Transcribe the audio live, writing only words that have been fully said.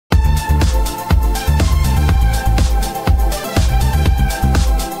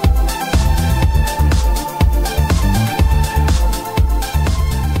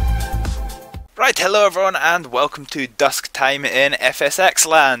Hello everyone and welcome to Dusk Time in FSX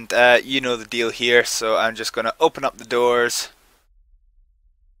land. You know the deal here, so I'm just going to open up the doors.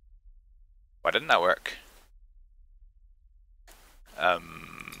 Why didn't that work?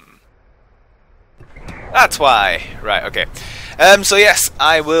 That's why. Right, okay. So yes,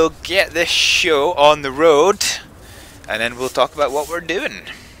 I will get this show on the road and then we'll talk about what we're doing.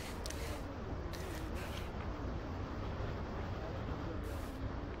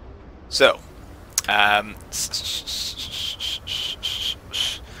 So,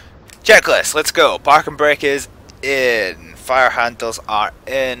 checklist, let's go. Park and brake is in, fire handles are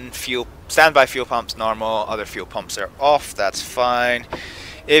in, standby fuel pumps normal, other fuel pumps are off, that's fine.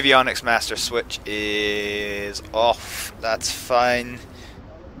 Avionics master switch is off, that's fine.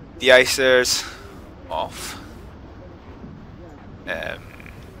 De-icers off.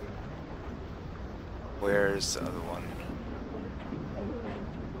 Where's the other one?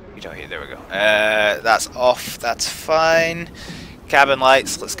 There we go. That's off, that's fine. Cabin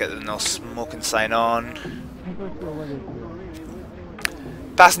lights, let's get the no smoking sign on.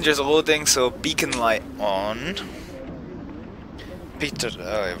 Passengers are loading, so beacon light on.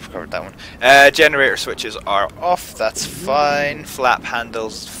 Oh, we've covered that one. Generator switches are off, that's fine. Flap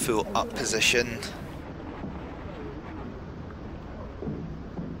handles full up position.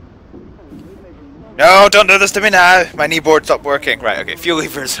 No, don't do this to me now! My kneeboard stopped working. Right, okay, fuel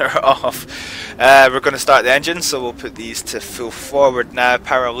levers are off. We're going to start the engine, so we'll put these to full forward now.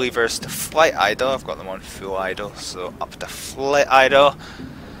 Power levers to flight idle. I've got them on full idle, so up to flight idle.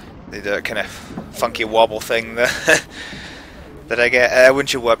 They do a kind of funky wobble thing that I get.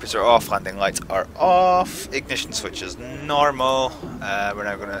 Windshield wipers are off, landing lights are off. Ignition switch is normal. We're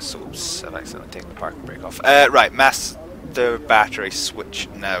now going to... Oops, I've accidentally taken the parking brake off. Right, master battery switch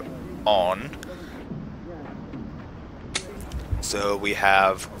now on. So we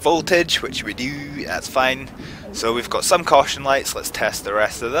have voltage, which we do, that's fine. So we've got some caution lights, let's test the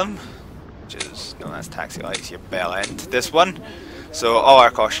rest of them. Which is, no, that's taxi lights, your bell end. This one. So all our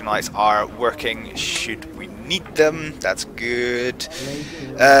caution lights are working should we need them, that's good.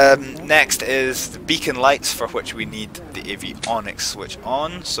 Next is the beacon lights, for which we need the avionics switch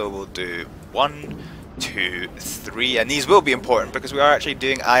on. So we'll do 1, 2, 3, and these will be important because we are actually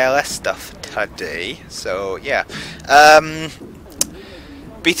doing ILS stuff today. So yeah.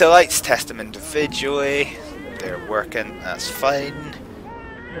 Beta lights, test them individually. They're working, that's fine.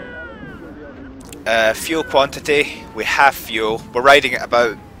 Fuel quantity, we have fuel. We're riding at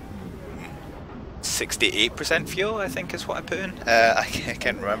about 68% fuel, I think is what I put in. I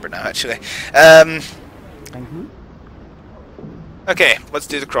can't remember now actually. Okay, let's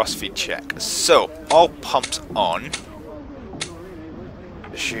do the cross feed check. So, all pumps on.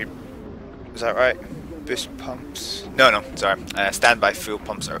 Is that right? Boost pumps. No, sorry. Standby fuel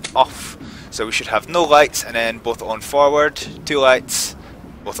pumps are off. So we should have no lights, and then both on forward, 2 lights,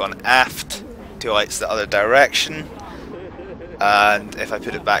 both on aft, 2 lights the other direction. And if I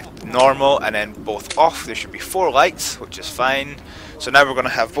put it back to normal and then both off, there should be 4 lights, which is fine. So now we're going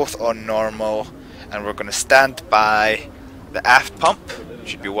to have both on normal, and we're going to stand by the aft pump.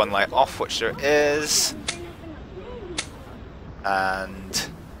 Should be 1 light off, which there is. And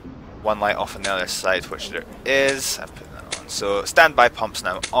 1 light off on the other side, which there is. I put that on. So standby pumps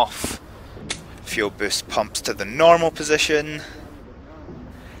now off. Fuel boost pumps to the normal position.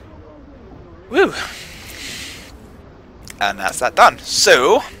 Woo! And that's that done.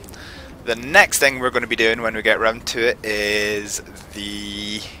 So the next thing we're going to be doing when we get round to it is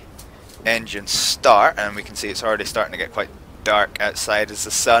the engine start, and we can see it's already starting to get quite dark outside as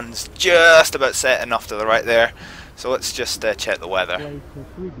the sun's just about setting off to the right there. So let's just check the weather.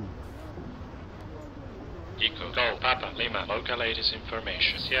 Echo Golf Papa Lima, local latest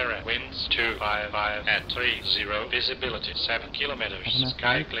information. Sierra winds 255 at 30, visibility 7 kilometers,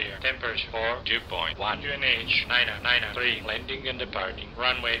 sky clear, temperature 4, dew point 1, UNH 993, landing and departing,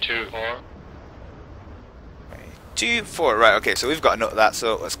 runway 24. 24, right, okay, so we've got a note of that,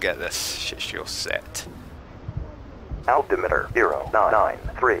 so let's get this shit show set. Altimeter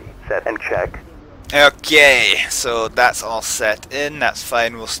 093, set and check. Okay, so that's all set in, that's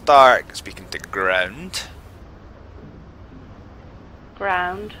fine, we'll start speaking to ground.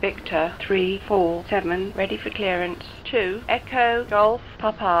 Ground, Victor 347, ready for clearance. 2, Echo, Golf,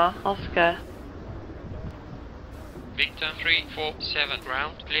 Papa, Oscar. Victor 347,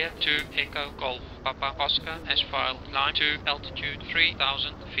 ground, clear. 2, Echo, Golf, Papa, Oscar, as filed, line 2, altitude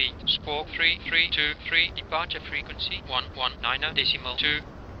 3000 feet, squawk 3323, departure frequency 119.2.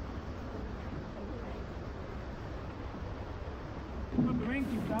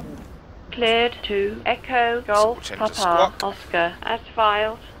 Cleared to Echo Golf Switch into Papa squawk. Oscar as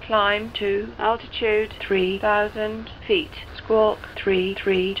filed. climb to altitude 3,000 feet. Squawk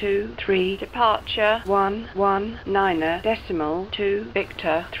 3323, departure 119er decimal 2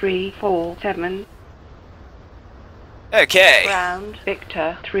 Victor 347. Okay. Ground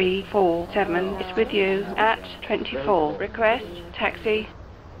Victor 347 is with you at 24. Request taxi.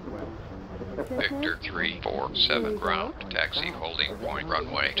 Victor 347 ground, taxi holding point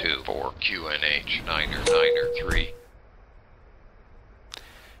runway 24 QNH 9er 3.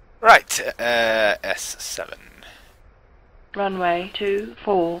 Right, S7. Runway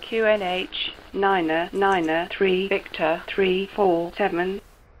 24 QNH 9er 3 Victor 347.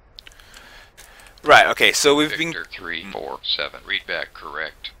 Right, okay, so we've been... Victor 347, read back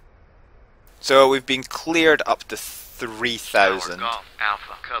correct. So we've been cleared up to 3,000. Golf,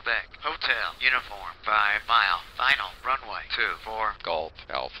 Alpha, Quebec, Hotel, Uniform, 5 mile, final, runway, 24. Golf,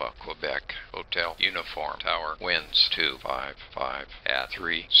 Alpha, Quebec, Hotel, Uniform, Tower, winds 255 at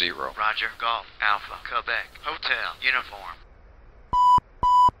 30. Roger, Golf, Alpha, Quebec, Hotel, Uniform.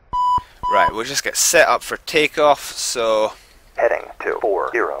 Right, we'll just get set up for takeoff, so... Heading to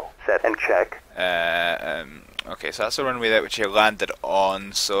 40. Set and check. Okay, so that's the runway that which you landed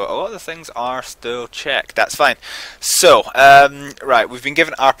on, so a lot of the things are still checked. That's fine. So, right, we've been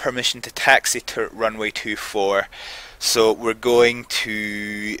given our permission to taxi to runway 24, so we're going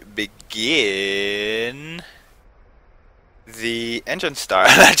to begin the engine start.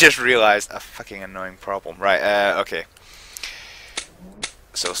 I just realized a fucking annoying problem. Right, okay.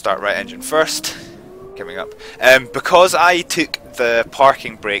 So start right engine first. Coming up. Because I took the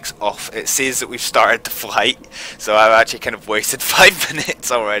parking brakes off, it says that we've started the flight, so I've actually kind of wasted 5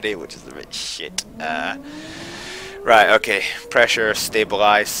 minutes already, which is a bit shit. Right, okay, pressure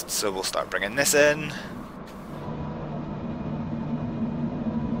stabilized, so we'll start bringing this in.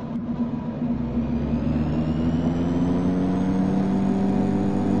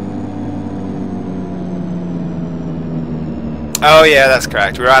 Oh yeah, that's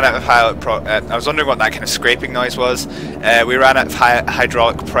correct. We ran out of I was wondering what that kind of scraping noise was. We ran out of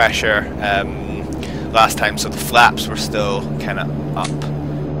hydraulic pressure last time, so the flaps were still kind of up,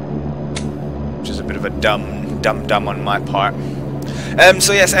 which is a bit of a dumb on my part.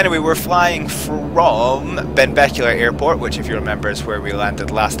 So yes, anyway, we're flying from Benbecula Airport, which, if you remember, is where we landed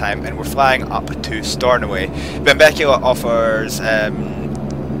last time, and we're flying up to Stornoway. Benbecula offers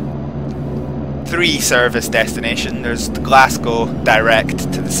 3 service destinations. There's the Glasgow direct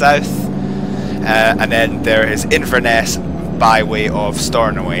to the south, and then there is Inverness by way of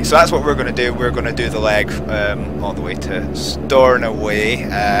Stornoway. So that's what we're going to do. We're going to do the leg all the way to Stornoway.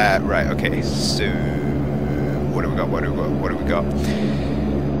 Right, okay, so what do we got?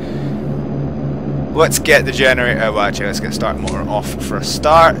 Let's get the generator, well actually let's get start motor off for a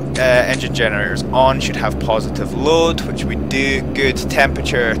start. Engine generators on, should have positive load, which we do. Good.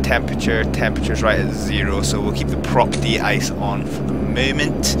 Temperature's right at 0, so we'll keep the prop de-ice on for the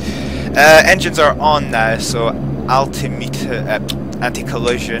moment. Engines are on now, so altimeter,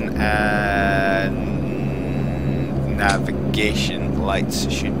 anti-collision and navigation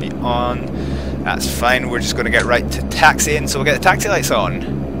lights should be on. That's fine, we're just going to get right to taxiing, so we'll get the taxi lights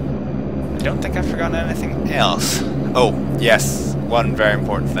on. I don't think I've forgotten anything else. Oh, yes, one very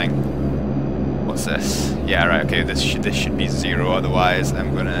important thing. What's this? Yeah, right, okay, this should be 0, otherwise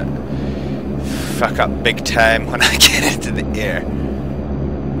I'm gonna fuck up big time when I get into the air.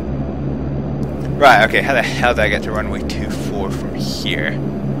 Right, okay, how the hell did I get to runway 24 from here?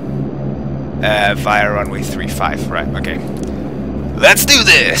 Via runway 35, right, okay. Let's do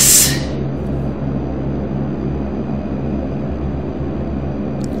this!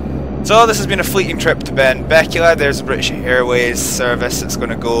 So this has been a fleeting trip to Benbecula. There's a British Airways service that's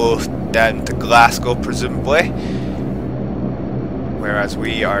going to go down to Glasgow, presumably. Whereas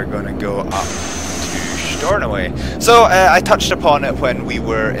we are going to go up to Stornoway. So I touched upon it when we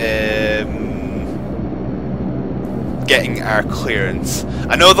were getting our clearance.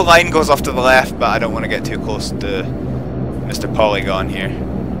 I know the line goes off to the left, but I don't want to get too close to Mr. Polygon here.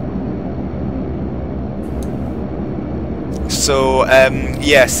 So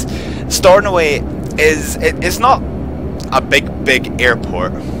yes, Stornoway is not a big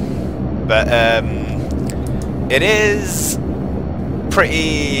airport, but it is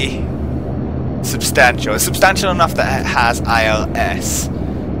pretty substantial. It's substantial enough that it has ILS.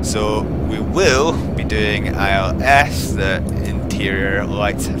 So we will be doing ILS. The interior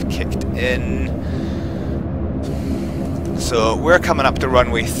lights have kicked in. So we're coming up to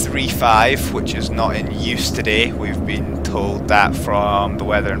runway 35, which is not in use today. We've been told that from the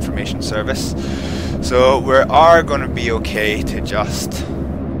Weather Information Service. So we are going to be okay to just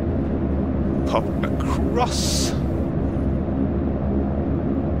pop across.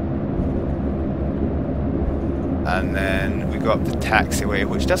 and then we go up the taxiway,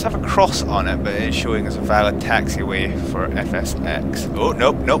 which does have a cross on it, but it's showing as a valid taxiway for FSX. Oh,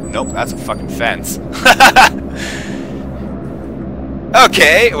 nope, nope, nope, that's a fucking fence.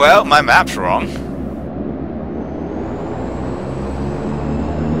 Okay, well, my map's wrong.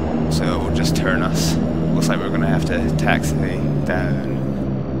 So we'll just turn us. Looks like we're going to have to taxi down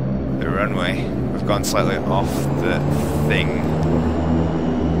the runway. We've gone slightly off the thing.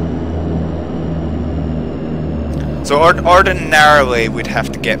 So ordinarily we'd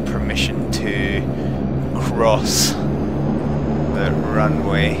have to get permission to cross the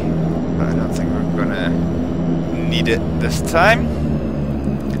runway, but I don't think we're going to need it this time.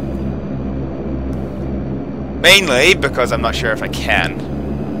 Mainly because I'm not sure if I can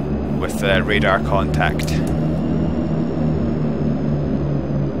with radar contact.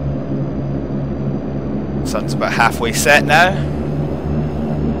 Sun's about halfway set now.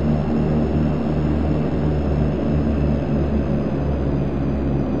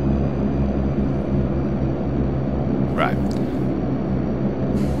 Right.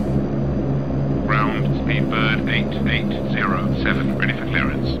 Ground, Speedbird 8807, ready for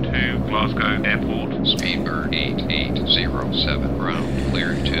clearance to Glasgow Airport. Speedbird 8807, ground,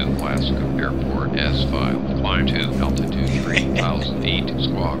 clear to Glasgow Airport, S file, climb to altitude 3008,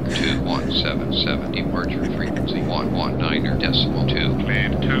 squawk 2177, departure frequency 119.2.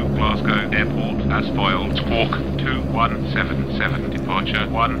 Cleared to Glasgow Airport, as filed, squawk 2177, departure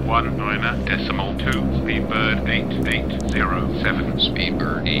 119.2, Speedbird 8807.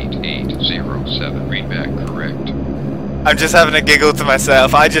 Speedbird 8807, readback correct. I'm just having a giggle to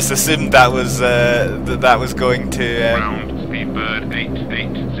myself. I just assumed that was that was going to. Ground, Speedbird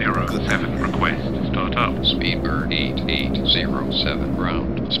 8807, request start up. Speedbird 8807,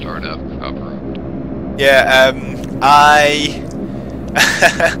 ground, start up, approved. Yeah, I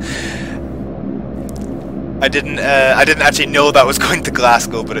didn't actually know that was going to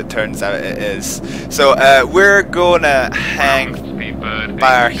Glasgow, but it turns out it is. So we're gonna hang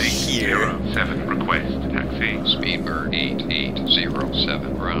fire here. 7 request taxi. Speedbird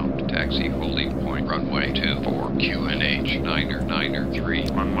 8807, ground, taxi holding point, runway 24, QNH, Niner 3.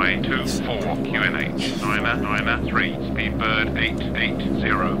 Runway 24, QNH, Niner 3, Speedbird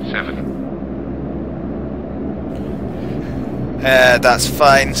 8807. That's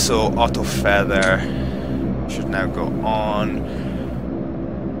fine, so auto feather should now go on.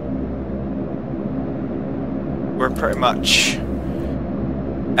 We're pretty much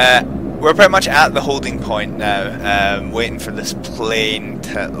at the holding point now, waiting for this plane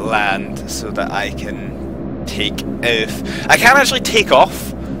to land so that I can take off. I can't actually take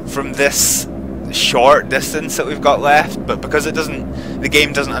off from this short distance that we've got left, but because the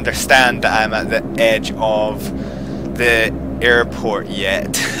game doesn't understand that I'm at the edge of the airport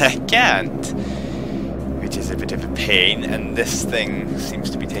yet, I can't, which is a bit of a pain, and this thing seems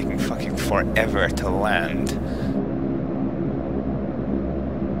to be taking fucking forever to land.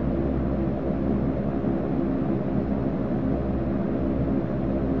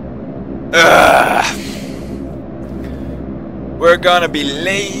 Ugh. We're gonna be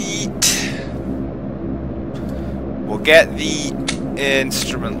late. We'll get the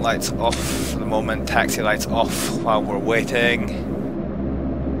instrument lights off for the moment, taxi lights off while we're waiting.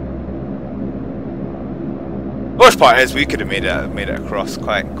 Worst part is we could have made it across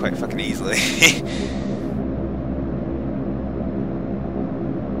quite fucking easily.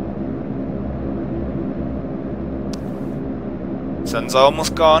 Sun's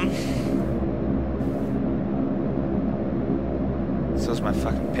almost gone. So's my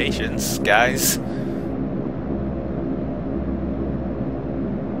fucking patience, guys.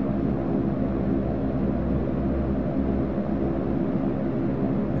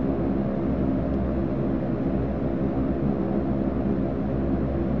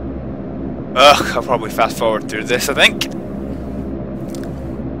 Ugh, I'll probably fast forward through this, I think.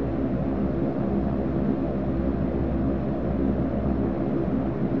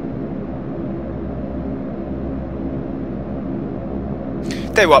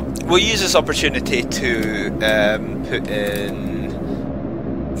 Tell you what, we'll use this opportunity to put in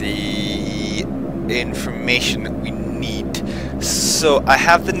the information that we need. So I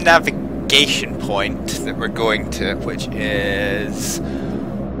have the navigation point that we're going to, which is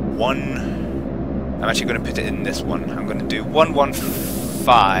I'm actually going to put it in this one. I'm going to do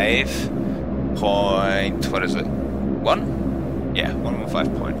 115 point, what is it? 1? Yeah,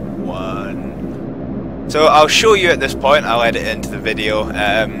 115.1. So I'll show you at this point, I'll edit it into the video,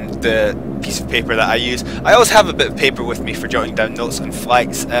 the piece of paper that I use. I always have a bit of paper with me for jotting down notes on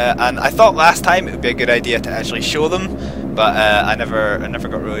flights, and I thought last time it would be a good idea to actually show them, but I never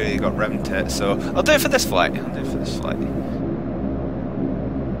really got round to it. So I'll do it for this flight.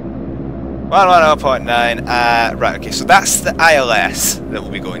 110.9. Right. Okay. So that's the ILS that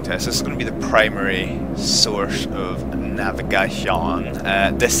we'll be going to. So this is going to be the primary source of navigation.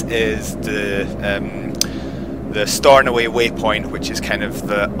 This is the Stornoway waypoint, which is kind of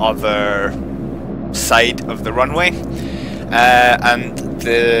the other side of the runway, and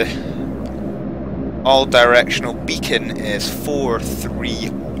the all-directional beacon is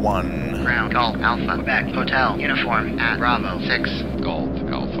 431. Ground, Golf, Alpha, Quebec, Hotel, Uniform, at Bravo, 6. Golf,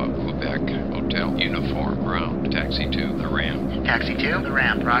 Alpha, Quebec, Hotel, Uniform, ground, taxi to the ramp. Taxi to the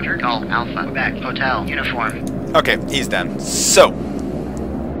ramp, Roger. Golf, Alpha, Quebec, Hotel, Uniform. Okay, he's done. So,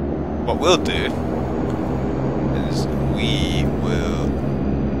 what we'll do is we will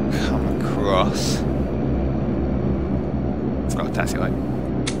come across. I've got a taxi light.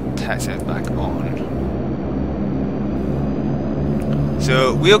 Taxi light back on.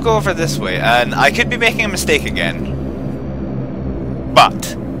 So we'll go over this way, and I could be making a mistake again,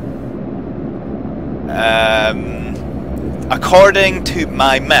 but according to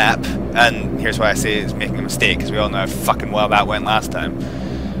my map, and here's why I say it's making a mistake, because we all know how fucking well that went last time.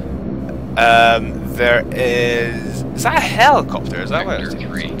 There is that a helicopter? Is that what it is?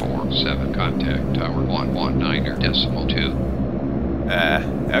 347 contact tower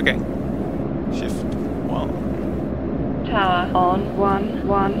 119.2. Okay. Shift 1. Tower on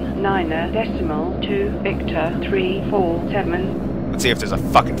 119.2 Victor 347. Let's see if there's a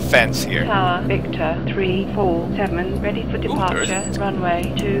fucking fence here. Tower Victor 347 ready for departure.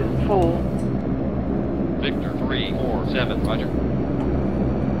 Runway 24. Victor 347, roger.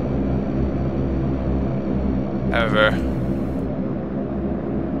 However,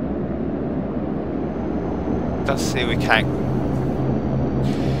 it does say we can't.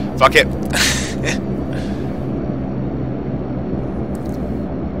 Fuck it.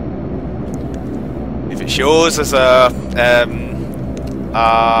 If it shows as a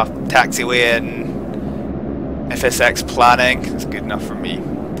taxiway in FSX planning, it's good enough for me.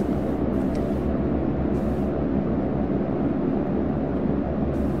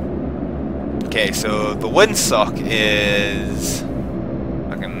 Okay, so the windsock is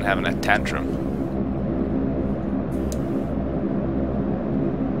fucking having a tantrum.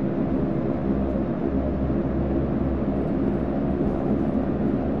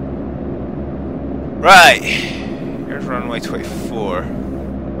 Right, here's runway 24.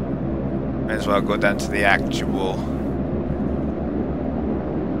 Might as well go down to the actual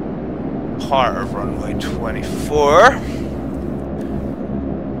part of runway 24.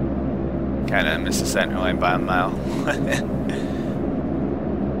 Kinda missed the center line by a mile.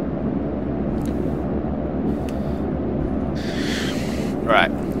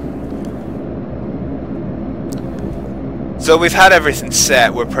 Right. So we've had everything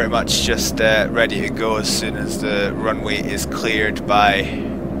set, we're pretty much just ready to go as soon as the runway is cleared by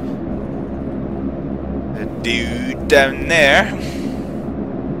the dude down there.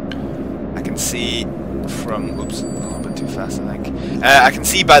 I can see from, oops, a little bit too fast I think. I can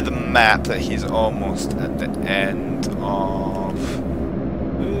see by the map that he's almost at the end of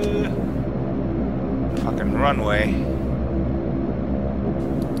fucking runway.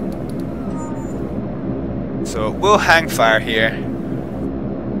 So we'll hang fire here,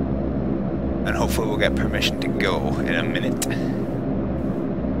 and hopefully we'll get permission to go in a minute.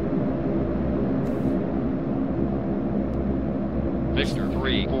 Victor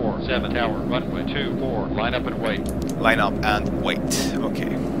 347 tower, runway 24, line up and wait. Line up and wait,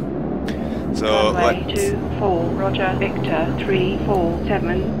 okay. So Runway 24, roger, Victor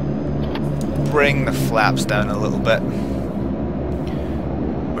 347. Bring the flaps down a little bit.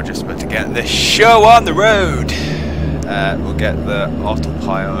 We're just about to get this show on the road. We'll get the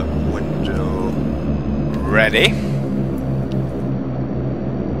autopilot window ready.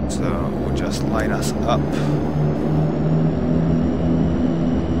 So we'll just line us up.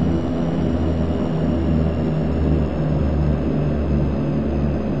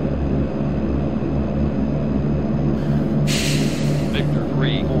 Victor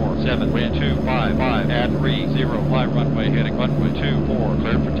 347, wind 255 at 30, fly runway heading runway 24,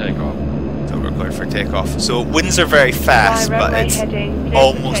 clear for takeoff. So we're clear for takeoff. So winds are very fast, but it's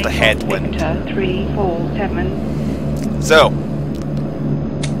almost a headwind. Victor 347. So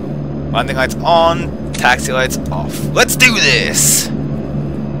landing lights on, taxi lights off. Let's do this!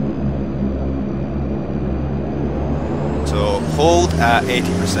 So hold at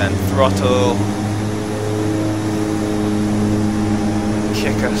 80% throttle.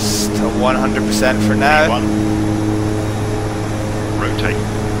 Kick us to 100% for now. Rotate.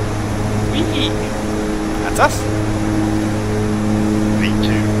 Whee! That's us.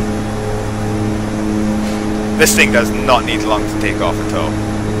 This thing does not need long to take off at all.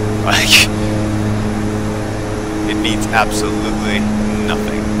 Like, it needs absolutely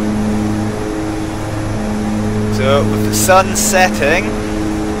nothing. So, with the sun setting,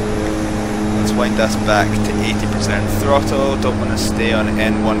 let's wind us back to 80% throttle. Don't want to stay on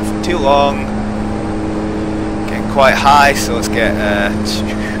N1 for too long. Getting quite high, so let's get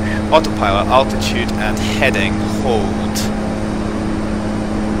autopilot, altitude and heading, hold.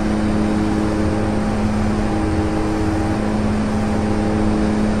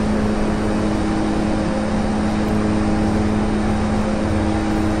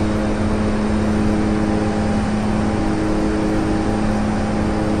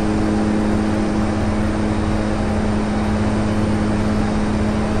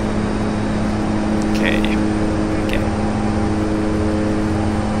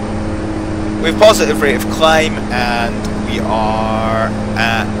 We have positive rate of climb and we are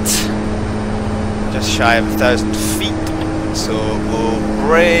at just shy of 1,000 feet, so we'll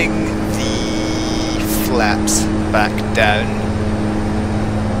bring the flaps back down.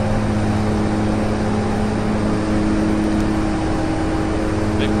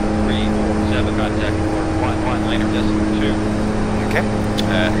 Big 347 contact for 119.2. Okay,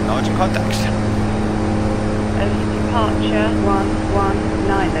 acknowledging contact. Departure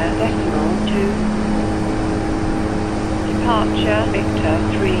 119.2. Departure Victor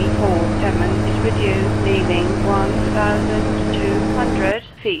 347 is with you, leaving 1,200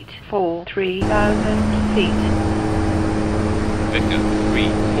 feet for 3,000 feet. Victor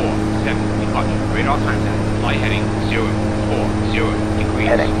 347, departure, radar contact, flight heading 040 degrees,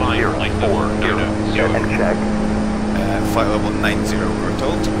 Heading flying like 040, set and check. Flight level 90 we're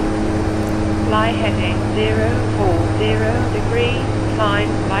told. Fly heading 040 degrees, climb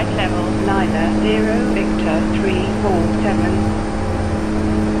flight level 90 Victor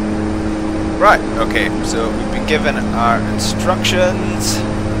 347. Right, okay, so we've been given our instructions.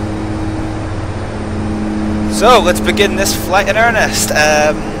 So let's begin this flight in earnest.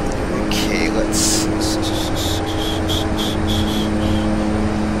 Okay, let's...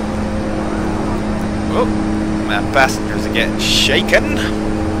 Oh, my passengers are getting shaken.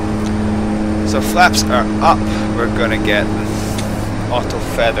 So flaps are up, we're going to get auto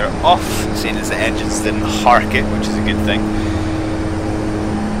feather off, seeing as the engines didn't hark it, which is a good thing.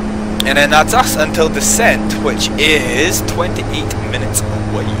 And then that's us until descent, which is 28 minutes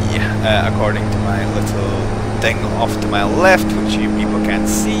away, according to my little thing off to my left, which you people can't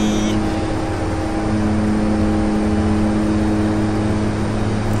see.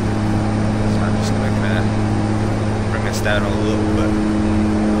 So I'm just going to kind of bring this down a little bit.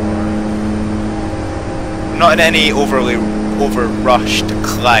 Not in any overly over-rushed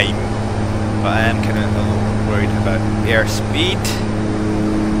climb, but I am kind of a little worried about airspeed.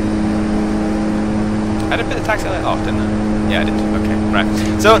 I did a bit of taxi light off, didn't I? Yeah, I did. Okay, right.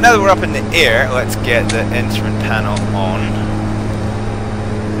 So now that we're up in the air, let's get the instrument panel on,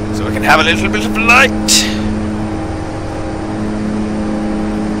 so we can have a little bit of light.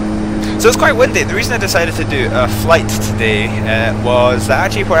 So it's quite windy. The reason I decided to do a flight today was that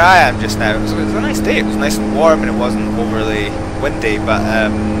actually where I am just now, it was a nice day. It was nice and warm and it wasn't overly windy, but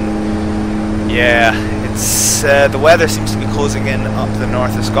yeah, it's the weather seems to be closing in up the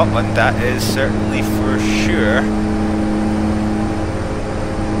north of Scotland, that is certainly for sure.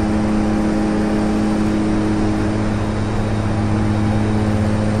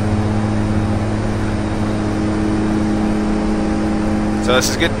 So this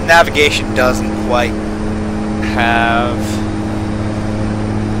is good. Navigation doesn't quite have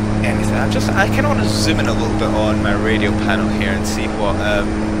anything. I kind of want to zoom in a little bit on my radio panel here and see what.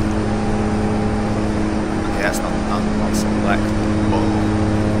 Okay, that's not selectable.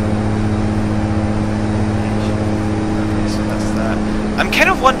 Okay, so that's that. I'm kind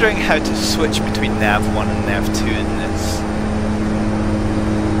of wondering how to switch between Nav 1 and Nav 2 in this.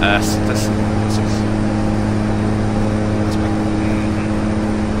 So this is.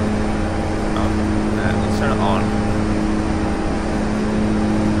 Turn it on.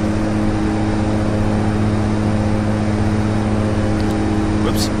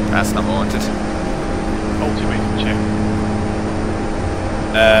 Whoops, that's not what I wanted. Altimeter check.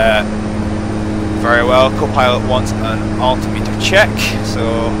 Very well, co-pilot wants an altimeter check,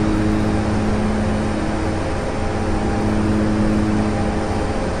 so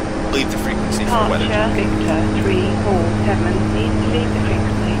leave the frequency for weather. Departure Victor 347 needs to leave the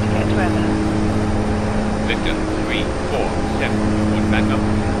frequency to get weather. Victor 347, would back up in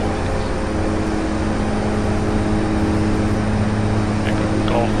 4 minutes. Echo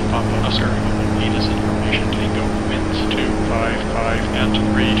Golf Papa Oscar, need this information. Tango winds 255 and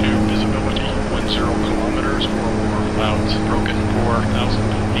 32 visibility, wind 0 kilometers,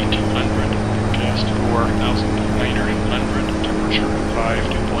 4,800. Forecast 4,900. Temperature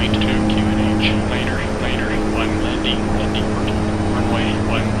 5.2 QNH. Niner 1 landing. Landing working. Runway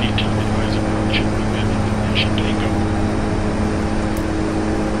 18. Advise approach. With information Tango.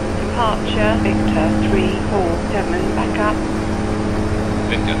 Departure Victor 347 back up.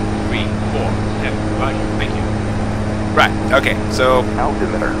 Victor 347. Roger, thank you. Right, okay, so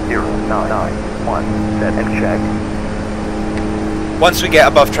Altimeter 091, set and check. once we get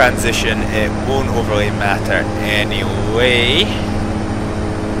above transition, it won't overly matter anyway.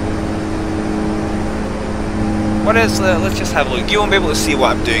 What is, let's just have a look. You won't be able to see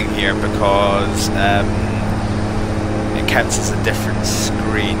what I'm doing here because it counts as a different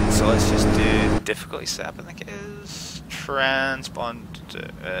screen. So let's just do difficulty set up, I think it is. Transpond,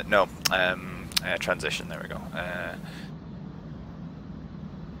 transition, there we go.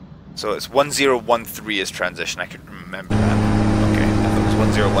 So it's 1013 is transition, I can remember that. Okay, I thought it was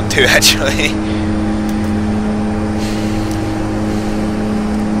 1012 actually.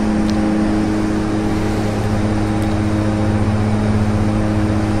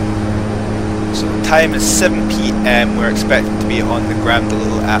 So time is 7 PM, we're expected to be on the ground a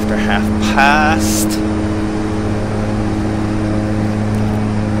little after past.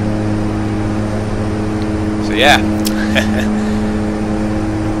 So yeah.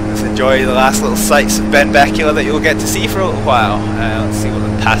 Enjoy the last little sights of Benbecula that you'll get to see for a little while. Let's see what the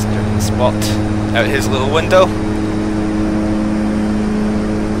passenger can spot out his little window.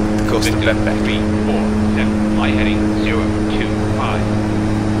 The coast of Benbecula. 347. Fly heading 025.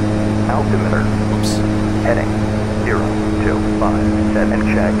 Altimeter. Oops. Heading 025, set and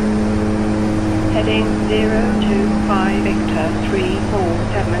check. Heading 025 Victor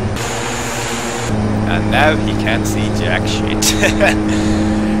 347. And now he can't see jack shit.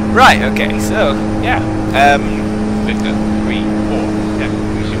 Right, okay, so, yeah. Victor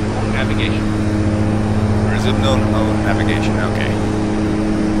 347. Resume on navigation. Resume on navigation, okay.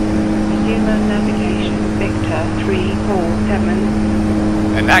 Resume on navigation Victor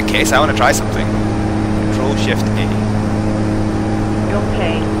 347. In that case, I want to try something. Control Shift A. Your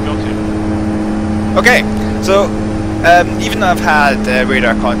plane. Okay, so even though I've had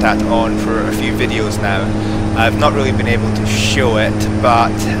radar contact on for a few videos now, I've not really been able to show it,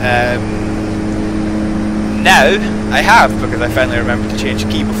 but now I have, because I finally remembered to change the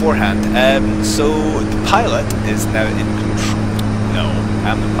key beforehand. So the pilot is now in control. No,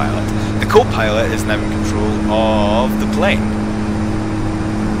 I'm the pilot. The co-pilot is now in control of the plane.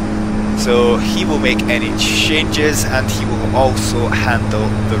 So he will make any changes, and he will also handle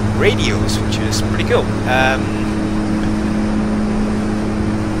the radios, which is pretty cool.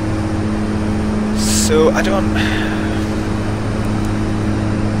 So I don't...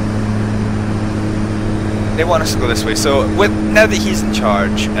 They want us to go this way. So now that he's in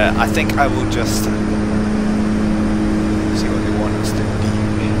charge, I think I will just see what they want us to do.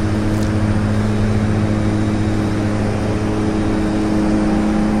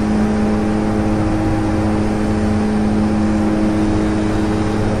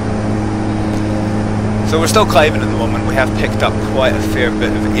 So we're still climbing at the moment. We have picked up quite a fair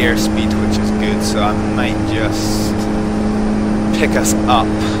bit of airspeed, which is good, so I might just pick us up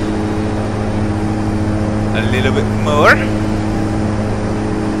a little bit more.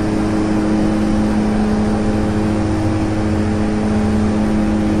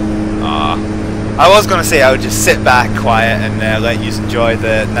 I was going to say I would just sit back quiet and let you enjoy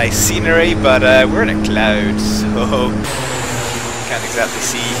the nice scenery, but we're in a cloud, so can't exactly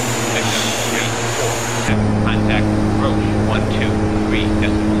see. Contact approach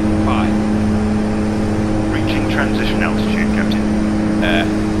 123.5. Reaching transition altitude, Captain.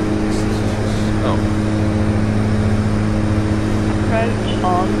 Approach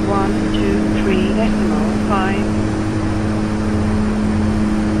on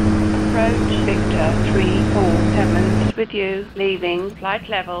 123.5. Approach Victor 347 is with you, leaving flight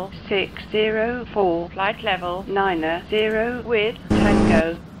level 604, flight level 90 with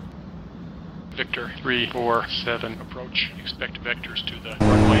Tango. Victor 347 approach. Expect vectors to the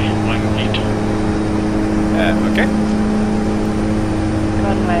runway 18. Okay.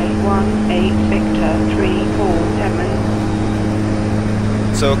 Runway 18 Victor 347.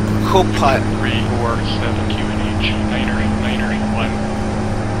 So co-pilot 347 QNH. Niner 1.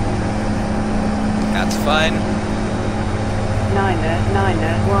 That's fine.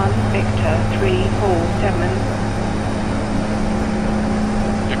 991 Victor 347.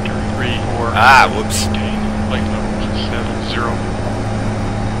 Victor 34. Whoops. Flight level 70.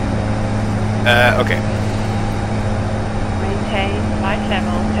 Okay. Maintain flight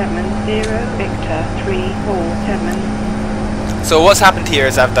level 70 Victor 347. So what's happened here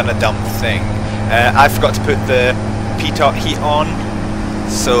is I've done a dumb thing. I forgot to put the pitot heat on,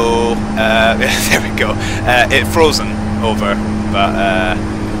 so there we go. It frozen over, but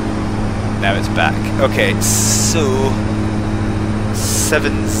now it's back. Okay, so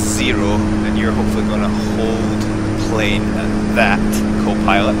 7-0, and you're hopefully going to hold plane at that,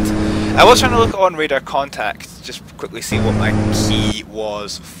 co-pilot. I was trying to look on radar contact, just quickly see what my key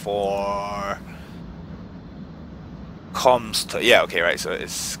was for comms. Yeah, okay, right. So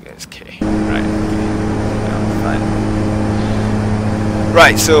it's K. Right. Yeah, fine.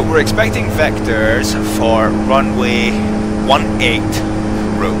 Right. So we're expecting vectors for runway 18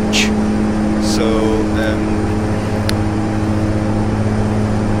 approach. So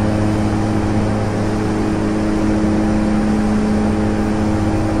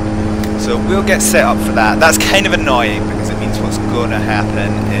so we'll get set up for that. That's kind of annoying because it means what's going to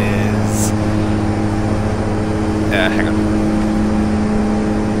happen is hang on.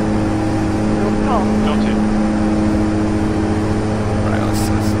 Noted. Right, let's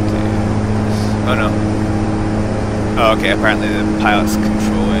do this. Oh no. Oh, okay, apparently the pilot's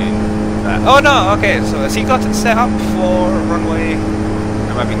controlling that. Oh no, okay, so has he got it set up for runway?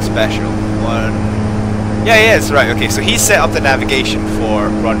 Am I being special? One. Yeah, he is, right, okay, so he's set up the navigation for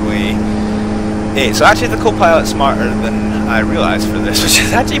runway 8. So actually the co-pilot's smarter than I realised for this, which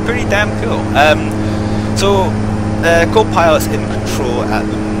is actually pretty damn cool. So co-pilot's in control at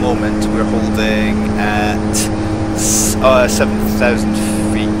the moment. We're holding at 7,000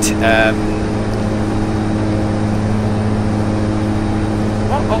 feet.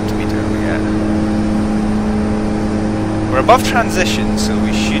 What altimeter are we at? We're above transition, so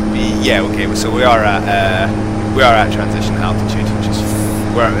we should be. Yeah, okay. So we are at transition altitude, which is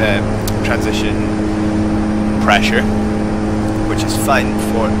we're at transition pressure, which is fine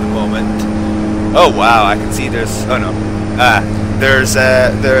for the moment. Oh wow, I can see there's, oh no, there's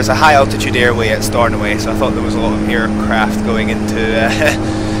a high altitude airway at Stornoway, so I thought there was a lot of aircraft going into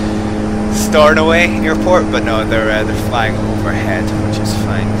Stornoway airport, but no, they're flying overhead, which is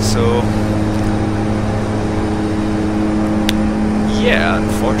fine. So yeah,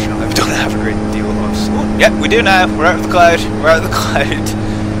 unfortunately we don't have a great deal of, oh, yep, we do now, we're out of the cloud,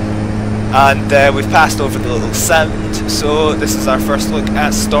 and we've passed over the little sound, so this is our first look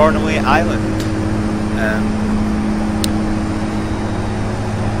at Stornoway Island.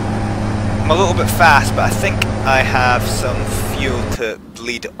 I'm a little bit fast, but I think I have some fuel to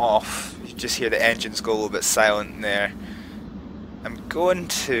bleed off. You just hear the engines go a little bit silent there. I'm going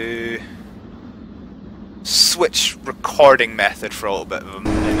to switch recording method for a little bit of a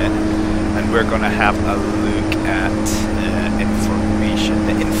minute, and we're going to have a look at information,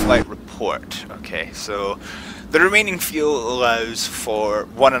 the in-flight report. Okay, so the remaining fuel allows for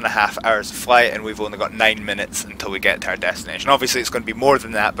 1.5 hours of flight, and we've only got 9 minutes until we get to our destination. Obviously it's going to be more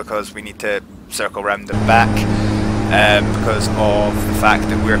than that because we need to circle round and back because of the fact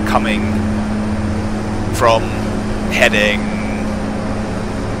that we're coming from heading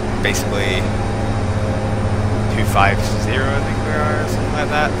basically 250, I think we are, or something like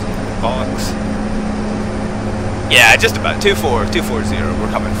that. Bollocks. Yeah, just about 240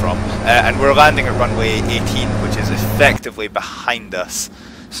 we're coming from, and we're landing at runway 18, which is effectively behind us.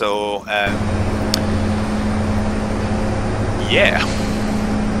 So yeah,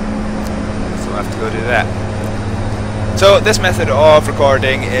 so we'll have to go do that. So this method of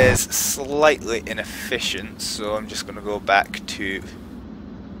recording is slightly inefficient, so I'm just going to go back to,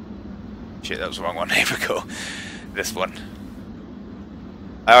 shit, that was the wrong one. Here we go, this one.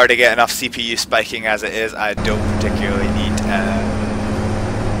 I already get enough CPU spiking as it is. I don't particularly need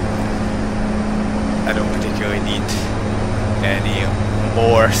any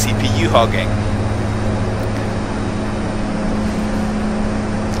more CPU hogging.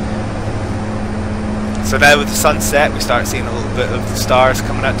 So now with the sunset, we start seeing a little bit of the stars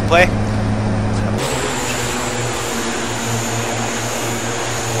coming out to play.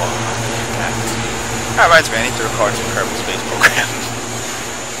 That reminds me, I need to record some Kerbal Space Program.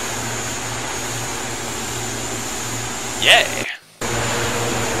 Yeah.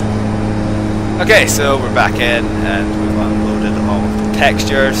 Okay, so we're back in and we've unloaded all of the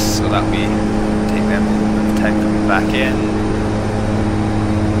textures, so that we take them a little bit of time coming back in.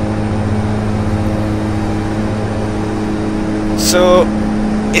 So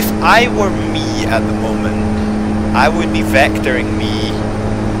if I were me at the moment, I would be vectoring me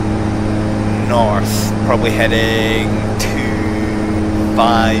north, probably heading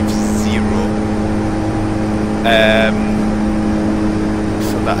 250.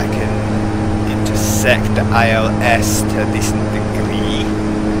 So that I can intersect the ILS to a decent degree.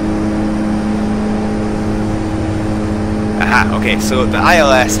 I Okay, so the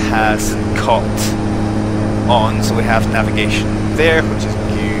ILS has caught on, so we have navigation there, which is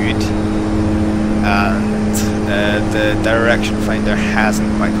good, and the direction finder hasn't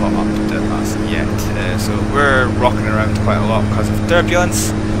quite caught up to us yet, so we're rocking around quite a lot because of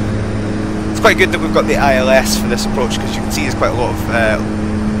turbulence. It's quite good that we've got the ILS for this approach, because you can see there's quite a lot of,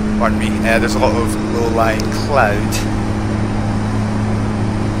 pardon me, there's a lot of low-lying cloud.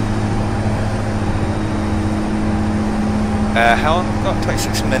 How long? We've got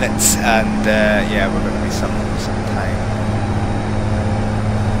 26 minutes, and yeah, we're going to be some time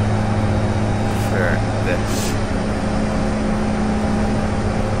for this.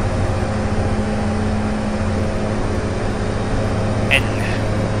 And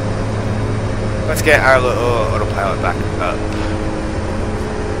let's get our little autopilot back up.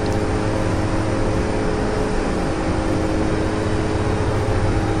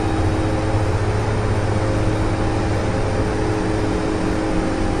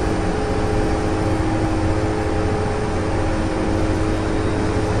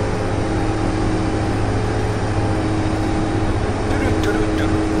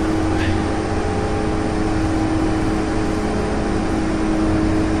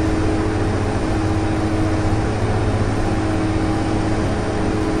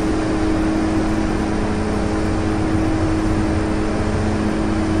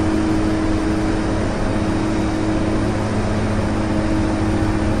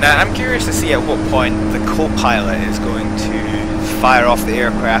 Now, I'm curious to see at what point the co-pilot is going to fire off the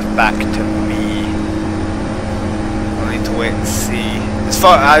aircraft back to me. We'll need to wait and see. As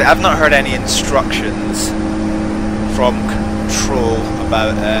far I've not heard any instructions from control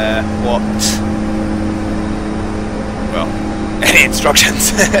about what. Well, any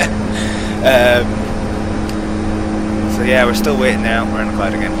instructions. So yeah, we're still waiting now. We're in the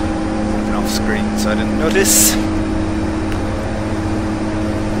cloud again. Looking off screen, so I didn't notice.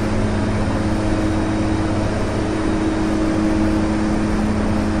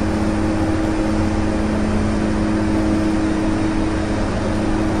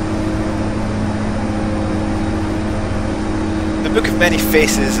 The Book of Many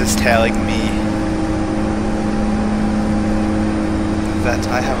Faces is telling me that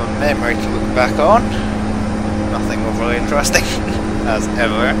I have a memory to look back on. Nothing overly interesting, as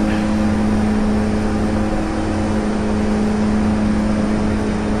ever.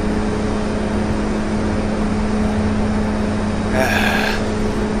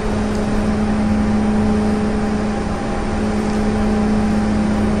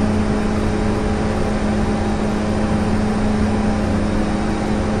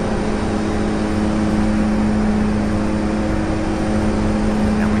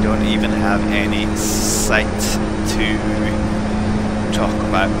 Any sight to talk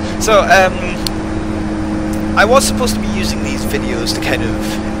about. So I was supposed to be using these videos to kind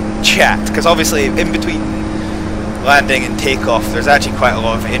of chat, because obviously in between landing and takeoff there's actually quite a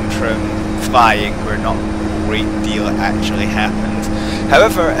lot of interim flying where not a great deal actually happened.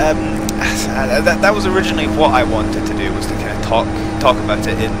 However, that was originally what I wanted to do, was to kind of talk about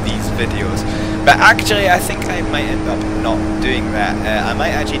it in these videos. But actually, I think I might end up not doing that. I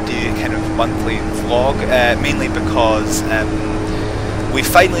might actually do a kind of monthly vlog, mainly because we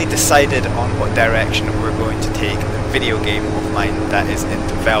finally decided on what direction we're going to take the video game of mine that is in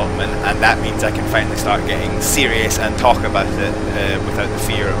development, and that means I can finally start getting serious and talk about it without the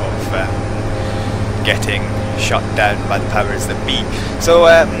fear of getting shut down by the powers that be. So,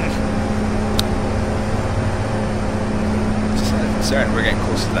 we're getting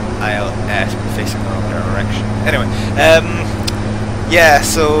close to the ILS, facing the wrong direction. Anyway, yeah,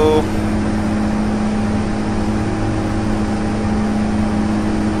 so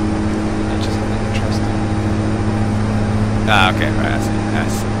which is interesting. Ah, okay, right, I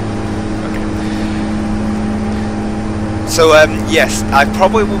see. Okay. So, yes, I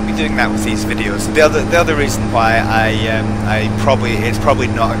probably won't be doing that with these videos. The other reason why it's probably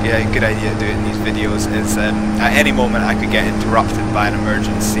not a good idea to do it in these videos is at any moment I could get interrupted by an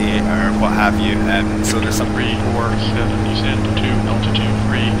emergency or what have you. So there's some 347 descend to altitude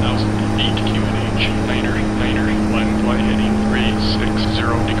 3,000 feet QNH. Liner 1 flight heading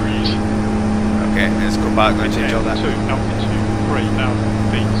 360 degrees. Okay, let's go back and change all that. To altitude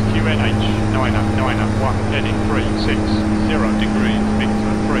 3,000 feet QNH 901 heading 360 degrees.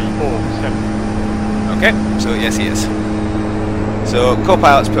 Victor 347. Okay, so yes he is. So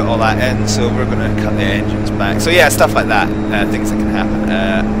co-pilot's put all that in, so we're going to cut the engines back. So yeah, stuff like that, things that can happen.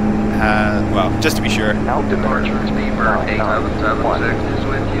 Well, just to be sure. Departure Beamer 876 is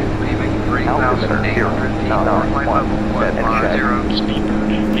with you, leaving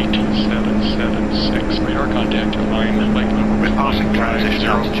Speedbird 18776. Radar contact to line flight level With passing transition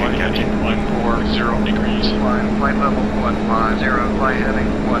altitude, Captain. 140 degrees. Flight level 150, flight heading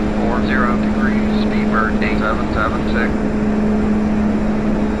 140 degrees. Speedbird 8776.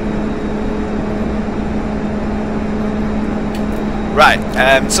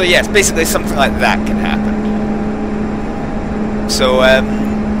 Right, so yes, basically something like that can happen. So,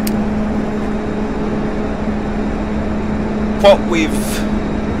 what we've...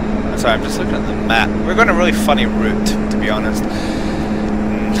 Sorry, I'm just looking at the map. We're going a really funny route, to be honest.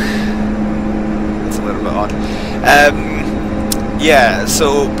 It's a little bit odd. Yeah,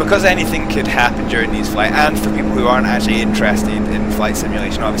 so because anything could happen during these flights, and for people who aren't actually interested in flight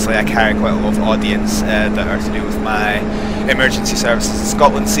simulation, obviously I carry quite a lot of audience that are to do with my Emergency Services in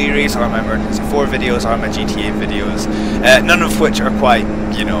Scotland series, or my Emergency 4 videos, or my GTA videos, none of which are quite,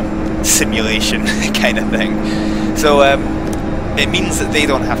 you know, simulation kind of thing. So it means that they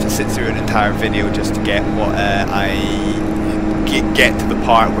don't have to sit through an entire video just to get what get to the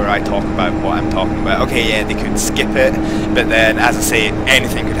part where I talk about what I'm talking about. Okay, yeah, they could skip it, but then, as I say,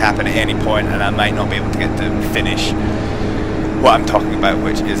 anything could happen at any point, and I might not be able to get to finish what I'm talking about,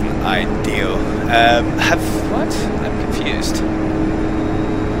 which isn't ideal. What? I'm confused.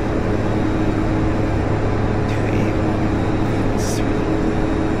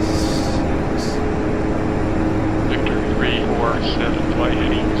 Victor 347, flight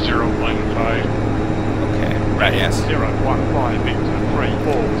heading 015. Okay, right, yes. 015 Victor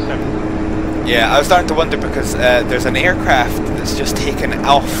 347. Yeah, I was starting to wonder because there's an aircraft that's just taken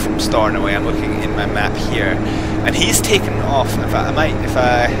off from Stornoway. I'm looking in my map here, and he's taken off. In fact, if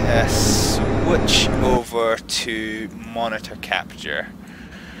I switch over to monitor capture,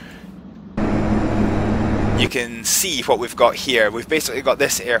 you can see what we've got here. We've basically got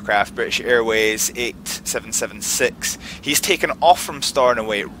this aircraft, British Airways 8776. He's taken off from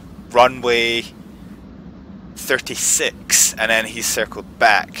Stornoway, runway 36, and then he's circled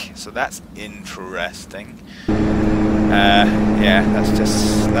back, so that's interesting. Yeah,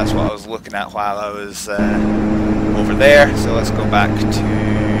 that's what I was looking at while I was over there. So let's go back to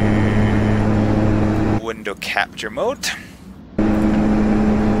window capture mode.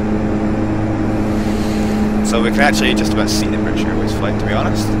 So we can actually just about see the British Airways flight, to be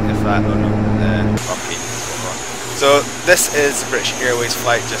honest. If that, oh no, okay. So this is the British Airways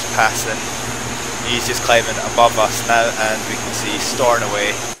flight just passing. He's just climbing above us now, and we can see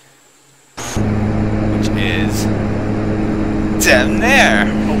Stornoway, which is down there.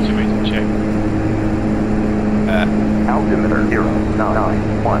 Altimeter check. Altimeter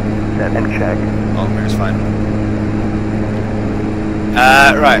 091, set and check. Altimeter's fine.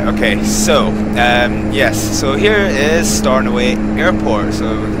 Right, okay, so, yes, so here is Stornoway Airport,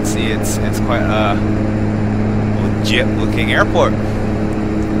 so we can see it's quite a legit looking airport.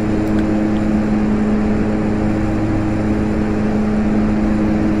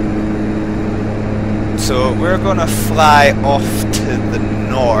 So we're going to fly off to the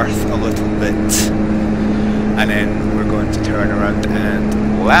north a little bit, and then we're going to turn around and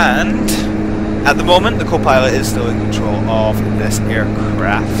land. At the moment, the co-pilot is still in control of this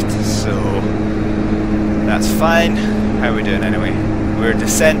aircraft, so that's fine. How are we doing anyway? We're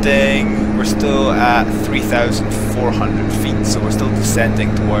descending, we're still at 3,400 feet, so we're still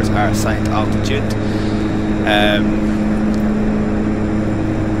descending towards our assigned altitude.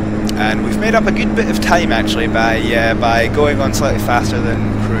 And we've made up a good bit of time actually by going on slightly faster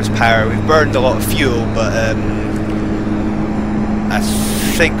than cruise power. We've burned a lot of fuel, but I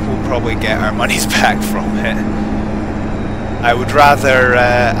think we'll probably get our monies back from it. I would rather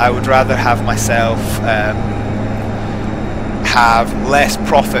have myself have less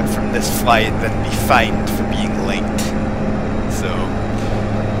profit from this flight than be fined for being late. So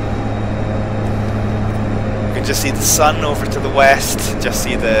you can just see the sun over to the west, just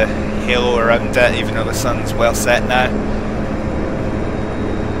see the halo around it, even though the sun's well set now.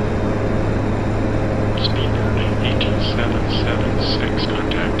 Speedbird 8776,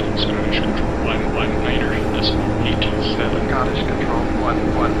 contacting Scottish Control 119.87. Scottish Control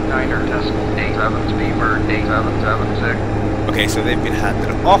 119.87, Speedbird 8776. Okay, so they've been handed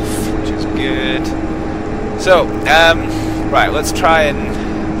off, which is good. So, right, let's try and...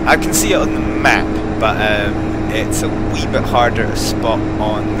 I can see it on the map, but it's a wee bit harder to spot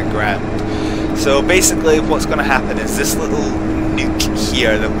on the ground. So basically what's going to happen is this little nuke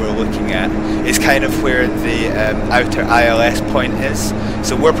here that we're looking at is kind of where the outer ILS point is.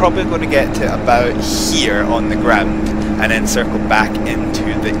 So we're probably going to get to about here on the ground, and then circle back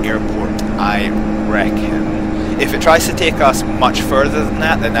into the airport, I reckon. If it tries to take us much further than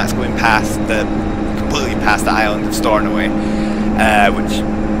that, then that's going completely past the island of Stornoway, which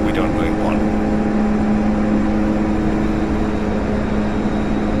we don't really want.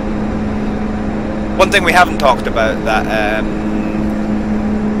 One thing we haven't talked about that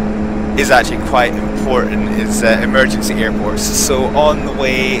is actually quite important is emergency airports. So on the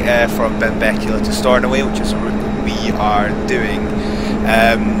way from Benbecula to Stornoway, which is the route that we are doing,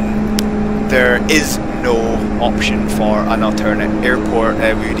 there is no option for an alternate airport.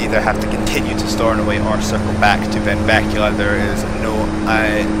 We would either have to continue to Stornoway or circle back to Benbecula. There is no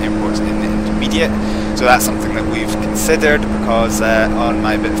airports in the intermediate, so that's something that we've considered, because on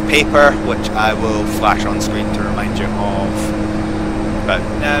my bit of paper, which I will flash on screen to remind you of about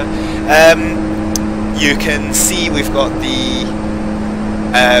now, you can see we've got the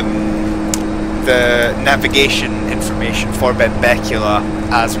navigation information for Benbecula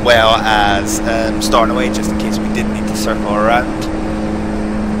as well as Stornoway, just in case we did need to circle around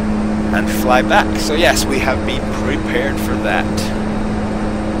and fly back. So yes, we have been prepared for that.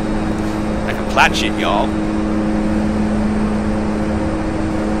 I can plan shit, y'all.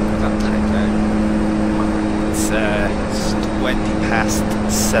 It's 20 past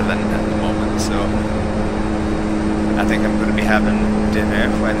 7 at the moment, so I think I'm going to be having dinner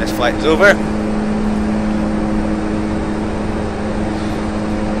when this flight is over.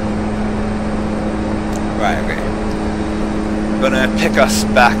 Right, okay. I'm going to pick us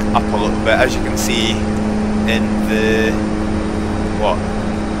back up a little bit. As you can see in the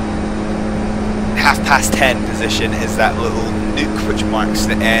 10:30 position is that little nuke which marks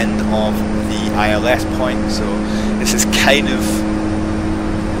the end of the ILS point. So this is kind of,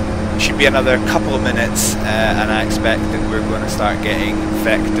 should be another couple of minutes, and I expect that we're going to start getting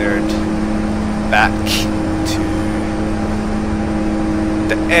vectored back to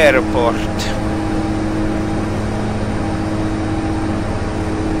the airport.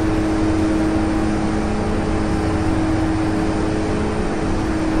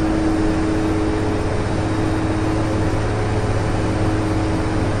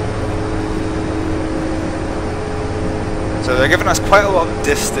 So they're giving us quite a lot of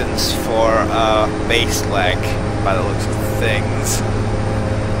distance for a base leg by the looks of things.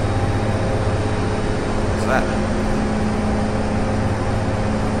 What's that?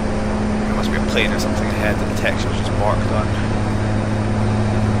 There must be a plane or something ahead that the text was just marked on.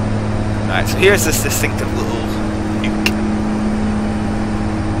 Alright, so here's this distinctive little nuke.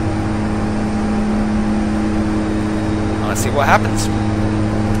 Let's see what happens.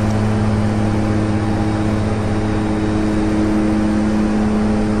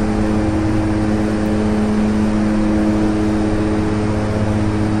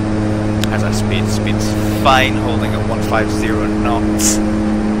 Speed's fine, holding at 150 knots.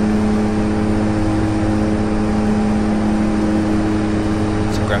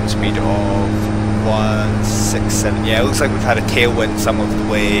 So ground speed of 167. Yeah, it looks like we've had a tailwind some of the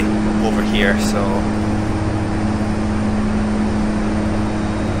way over here, so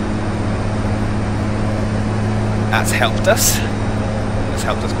that's helped us. It's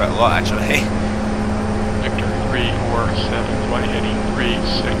helped us quite a lot, actually. Victor 347, flight heading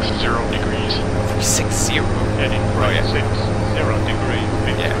 360 degrees. 360? Heading 360 degrees.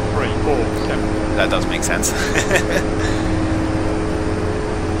 Victor Yeah. 347. That does make sense.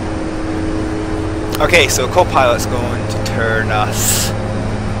 Okay, so co-pilot's going to turn us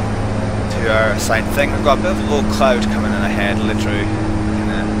to our assigned thing. We've got a bit of a low cloud coming in ahead, literally.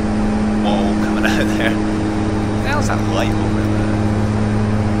 Kind of wall coming out there. What the hell's that light over there?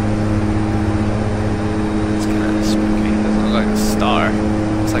 Spooky. It doesn't look like a star.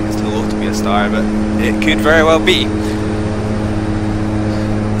 Looks like it's too low to be a star, but it could very well be.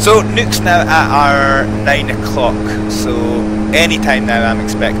 So nuke's now at our 9 o'clock, so anytime now I'm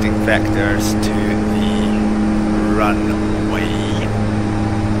expecting vectors to the runway.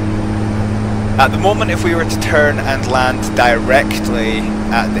 At the moment, if we were to turn and land directly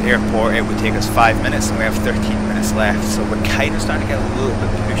at the airport, it would take us 5 minutes, and we have 13 minutes left, so we're kind of starting to get a little bit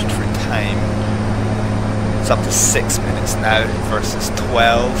pushed for time. It's up to 6 minutes now versus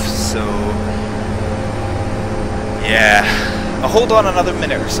 12, so yeah, I'll hold on another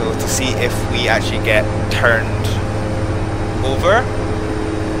minute or so to see if we actually get turned over,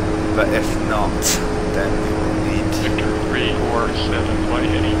 but if not, then we will need Victor 347, flight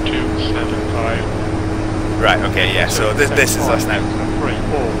heading 275. Right, okay, yeah, so this is us now.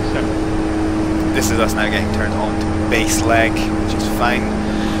 347. This is us now getting turned on to base leg, which is fine.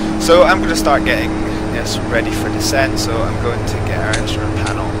 So I'm going to start getting this ready for descent, so I'm going to get our instrument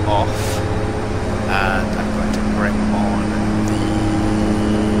panel off, and I'm going to bring on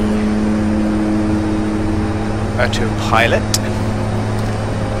autopilot.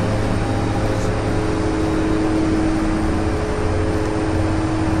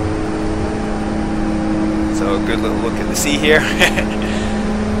 So a good little look at the sea here.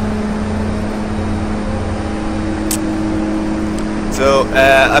 So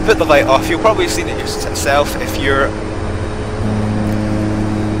I put the light off. You'll probably have seen it yourself if you're...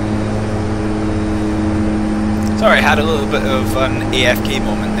 Sorry, I had a little bit of an AFK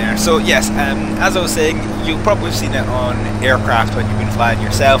moment there. So yes, as I was saying, you'll probably have seen it on aircraft when you've been flying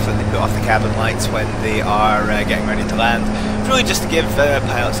yourself, that they put off the cabin lights when they are getting ready to land. It's really just to give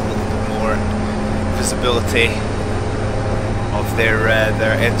pilots a little bit more visibility of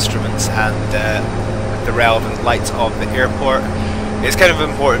their instruments and the relevant lights of the airport. It's kind of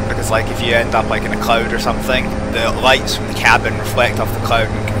important because, like, if you end up like in a cloud or something, the lights from the cabin reflect off the cloud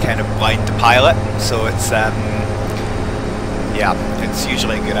and can kind of blind the pilot. So it's yeah, it's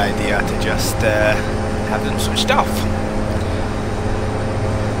usually a good idea to just have them switched off.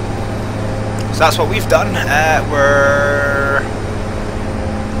 So that's what we've done.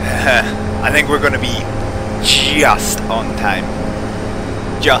 I think we're going to be just on time,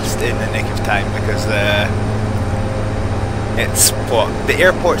 just in the nick of time, because it's what, the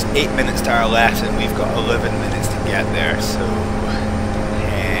airport's 8 minutes to our left and we've got 11 minutes to get there, so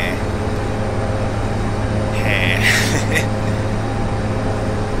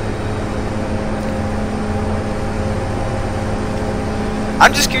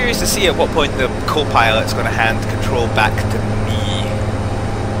I'm just curious to see at what point the co-pilot's going to hand control back to me.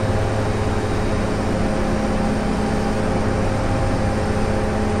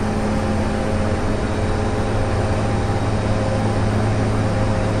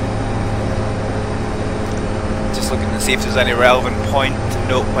 See if there's any relevant point to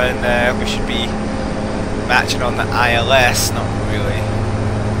note when we should be matching on the ILS. Not really.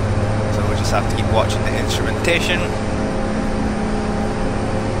 So we'll just have to keep watching the instrumentation.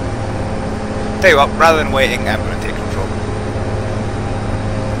 Tell you what, rather than waiting, I'm going to take control.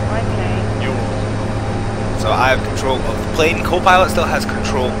 Okay. Yours. So I have control of the plane. Co-pilot still has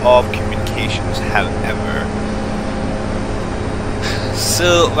control of communications, however.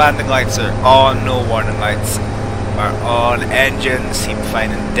 So landing lights are on, no warning lights are on, engines seem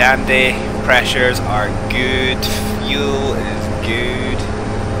fine and dandy, pressures are good, fuel is good,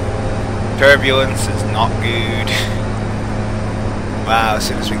 turbulence is not good. Wow, as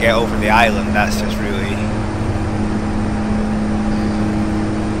soon as we get over the island, that's just really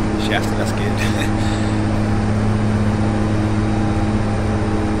shafted, that's good.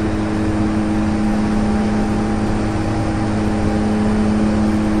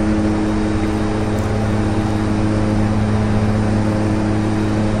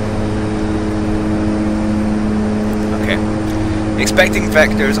 Expecting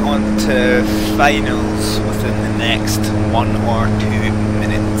vectors onto finals within the next 1 or 2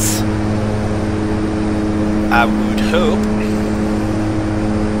 minutes. I would hope.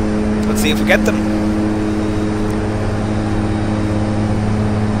 Let's see if we get them.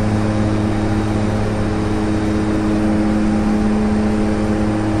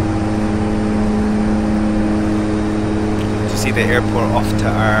 You see the airport off to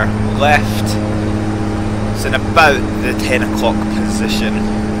our left. It's in about the 10 o'clock position.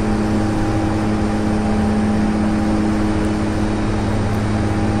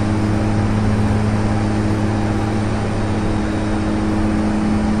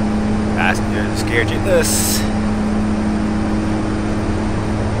 Passengers scared you this.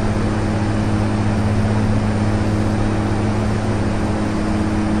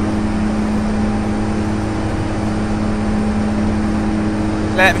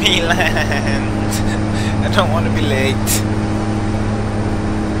 Let me land. I don't want to be late.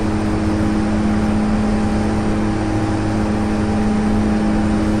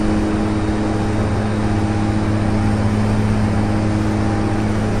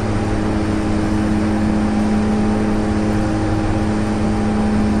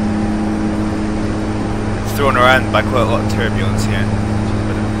 Thrown around by quite a lot of turbulence here.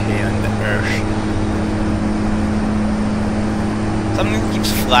 But okay, and the earth. Something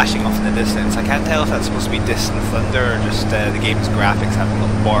keeps flashing off in the distance. I can't tell if that's supposed to be distant thunder or just the game's graphics having a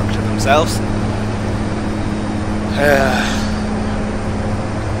little bark to themselves.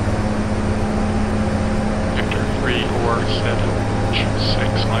 Victor 347,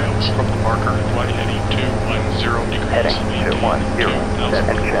 6 miles from the marker, flight heading 210 degrees. Heading 210, set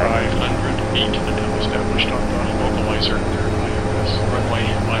and check. 500 feet until established on the localizer near ILS, runway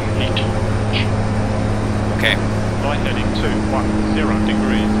 18. Okay. Flight heading 210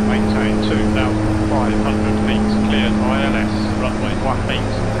 degrees, maintain 2,500 feet, cleared ILS, runway 18,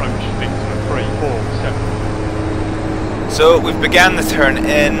 approach Victor 347. So we've began the turn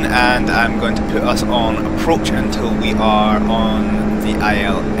in, and I'm going to put us on approach until we are on the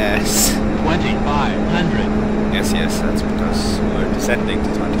ILS. 2500. Yes, that's because we're descending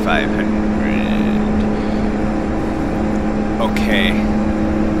to 2500. Okay.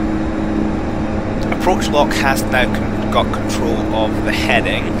 Approach lock has now got control of the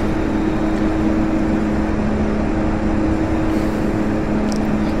heading.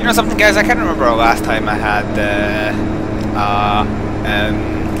 You know something, guys? I can't remember the last time I had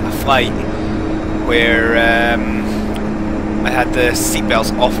a flight where I had the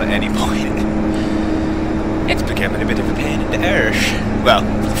seatbelts off at any point. It's becoming a bit of a pain in the arse. Well,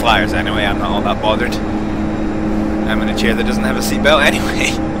 for the flyers anyway. I'm not all that bothered. I'm in a chair that doesn't have a seatbelt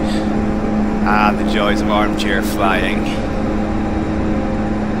anyway. Ah, the joys of armchair flying.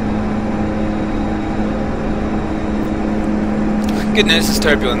 Good news, this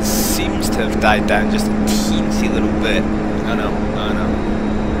turbulence seems to have died down just a teensy little bit. Oh no.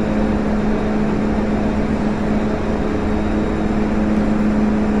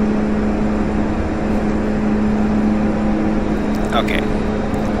 Okay.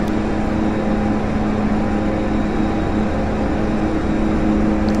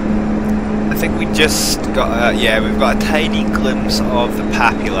 I think we just got we've got a tiny glimpse of the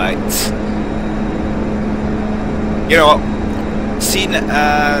Pappy lights. You know what? Seen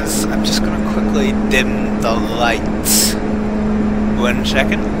as I'm just going to quickly dim the lights. 1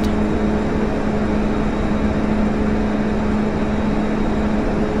 second.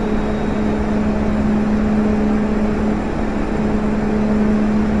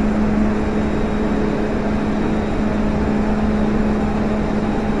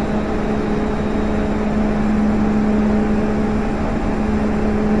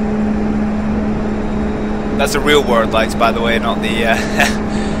 That's the real world lights, by the way, not the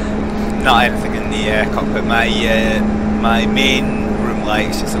not anything in the cockpit. My main room light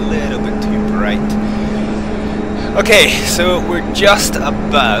is just a little bit too bright. Okay, so we're just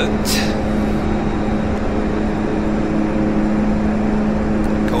about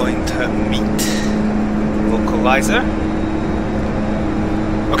going to meet localizer.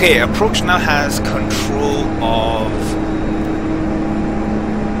 Okay, approach now has control of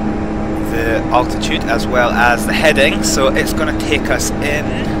the altitude as well as the heading, so it's going to take us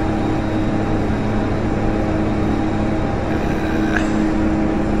in.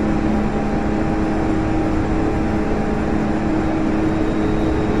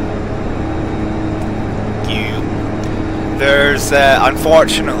 There's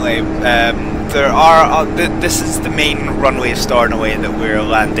unfortunately there are this is the main runway of Stornoway that we're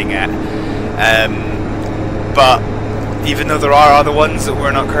landing at, but even though there are other ones that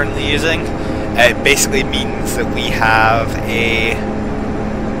we're not currently using, it basically means that we have a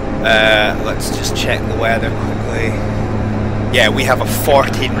let's just check the weather quickly. Yeah, we have a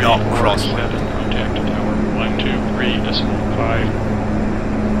 40 knot crosswind. Contact tower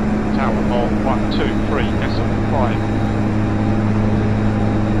 123.5. Tower Ball 123.5.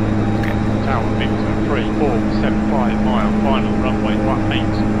 Okay. Tower Victor 3475 mile, final runway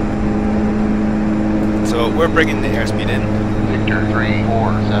 18. So we're bringing the airspeed in. Victor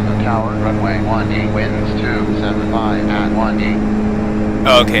 347 tower, runway 18, winds 275 at 18.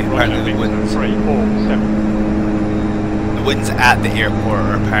 Oh, okay, apparently the winds. 347. The winds at the airport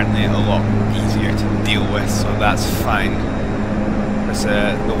are apparently a lot easier to deal with, so that's fine. Because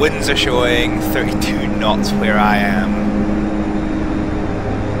the winds are showing 32 knots where I am.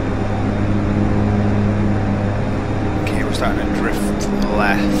 Okay, we're starting to drift to the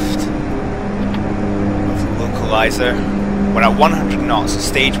left. Localizer. We're at 100 knots, so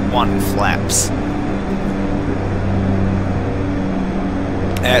stage 1 flaps.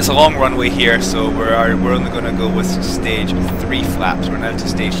 It's a long runway here, so we're only going to go with stage 3 flaps. We're now to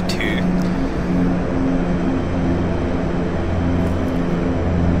stage 2.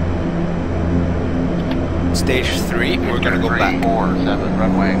 Stage 3, we're going to go back. 347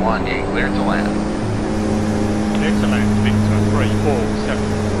 runway 18, clear to land. Clear to land, Victor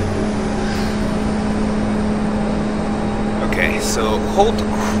 347. Okay, so hold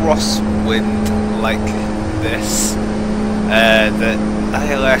crosswind like this. The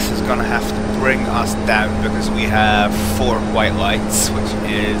ILS is going to have to bring us down because we have 4 white lights, which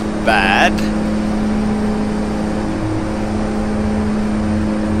is bad.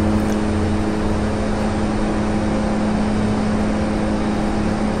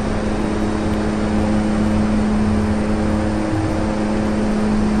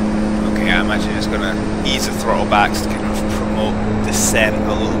 Okay, I'm actually just going to ease the throttle back to kind of promote descent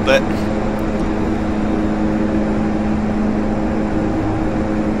a little bit.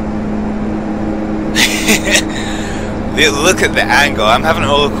 Look at the angle. I'm having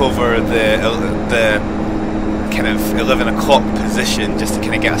a look over the kind of 11 o'clock position just to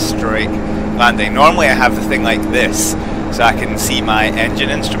kind of get a straight landing. Normally I have the thing like this so I can see my engine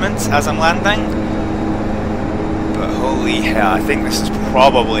instruments as I'm landing. But holy hell, I think this is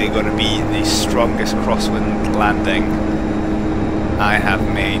probably going to be the strongest crosswind landing I have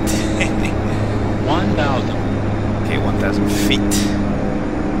made. 1,000. Okay, 1,000 feet.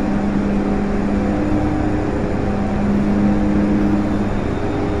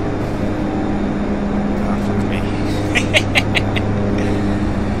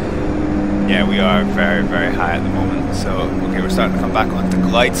 Yeah, we are very, very high at the moment. So, okay, we're starting to come back onto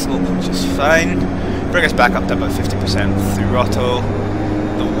glide slope, which is fine. Bring us back up to about 50% throttle.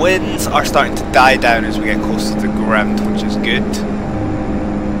 The winds are starting to die down as we get close to the ground, which is good.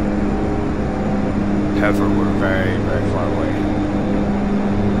 However, we're very, very far away.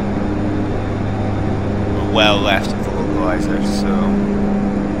 We're well left of the localizer, so...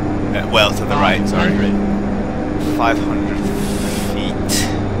 well to the right, sorry. 500 feet.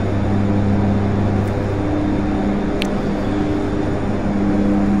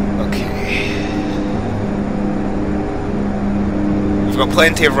 We've got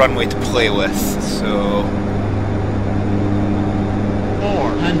plenty of runway to play with, so...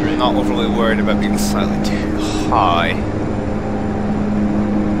 400. Not overly worried about being slightly too high.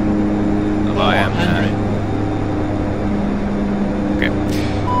 Although I am okay.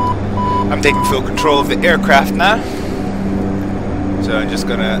 I'm taking full control of the aircraft now. So I'm just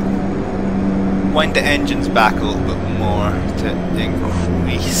gonna wind the engines back a little bit more to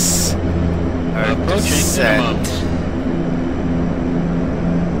increase our descent.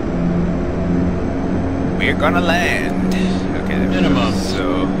 We're gonna land. Okay, there we go.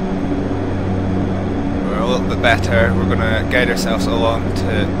 So we're a little bit better. We're gonna guide ourselves along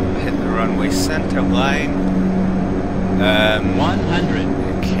to hit the runway center line. 100.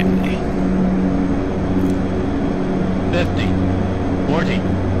 Okay. 50. 40.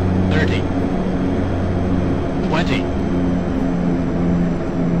 30. 20.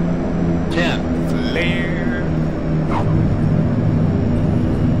 10. Flare.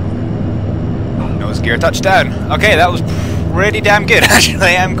 Nose gear touchdown. Okay, that was pretty damn good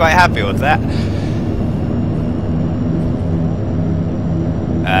actually. I'm quite happy with that.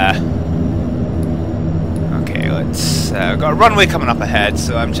 Okay, let's got a runway coming up ahead,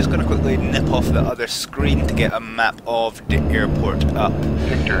 so I'm just gonna quickly nip off the other screen to get a map of the airport up.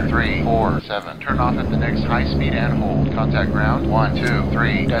 Victor 347. Turn off at the next high speed and hold. Contact ground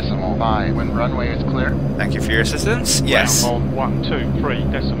 123.5. When runway is clear. Thank you for your assistance. Yes. Ground hold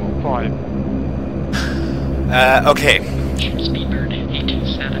 123.5. Okay. Speedbird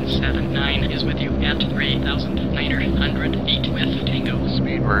 87779 is with you at 3,900 feet with Tango.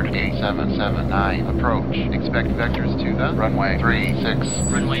 Speedbird 8779. Approach. Expect vectors to the runway 36.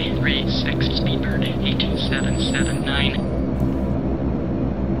 Runway 36. Speedbird 8779.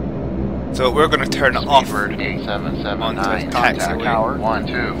 So we're going to turn off Speedbird 8779. onto Contact taxiway. tower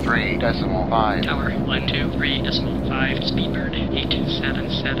 123.5. Tower 123.5. Speedbird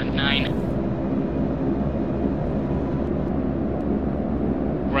 8779.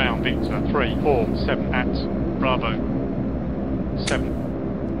 Ground Victor 347 at Bravo 7.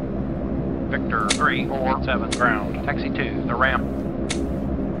 Victor 347 ground. Taxi to the ramp.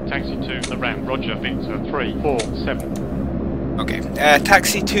 Taxi to the ramp. Roger, Victor 347. Okay,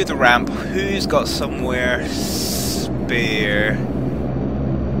 taxi to the ramp. Who's got somewhere spare?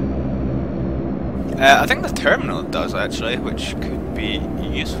 I think the terminal does actually, which could be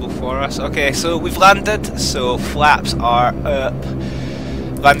useful for us. Okay, so we've landed, so flaps are up.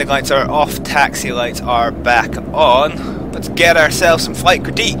 Landing lights are off, taxi lights are back on. Let's get ourselves some flight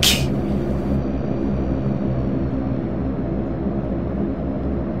critique.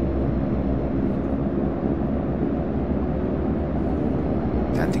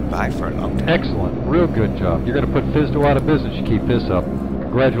 Standing by for a long time. Excellent. Real good job. You're going to put FSDO out of business. You keep this up.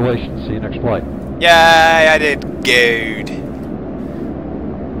 Congratulations. See you next flight. Yay, I did good.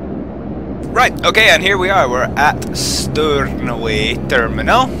 Right, okay, and here we are. We're at Stornoway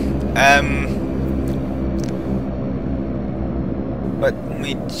Terminal. Let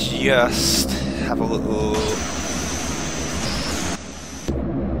me just have a little...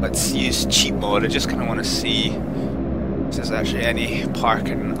 Let's use cheap mode. I just kind of want to see if there's actually any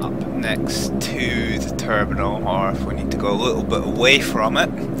parking up next to the terminal, or if we need to go a little bit away from it.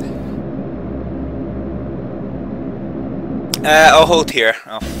 I'll hold here.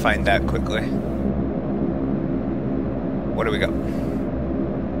 I'll find out quickly. What do we got?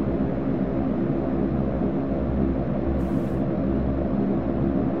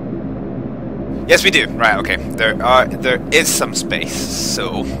 Yes, we do. Right, okay. There is some space,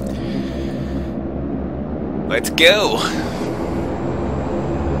 so let's go.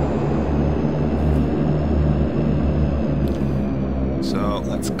 So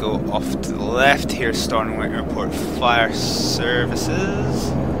let's go off to the left. Here's Stornoway Airport Fire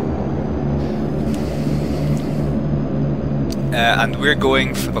Services. And we're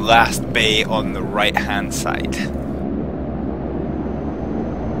going for the last bay on the right hand side.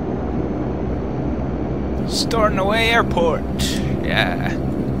 Stornoway Airport. Yeah.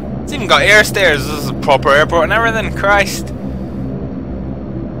 It's even got air stairs. This is a proper airport and everything. Christ.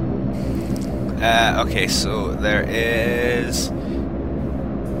 Okay, so there is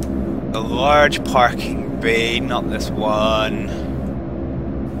a large parking bay. Not this one.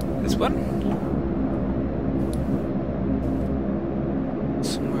 This one?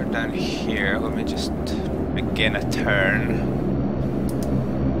 Somewhere down here. Let me just begin a turn.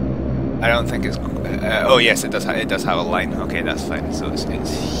 I don't think it's. Oh yes, it does. It does have a line. Okay, that's fine. So it's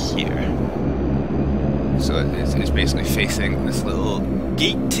here. So it's basically facing this little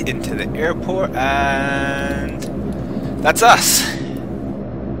gate into the airport, and that's us.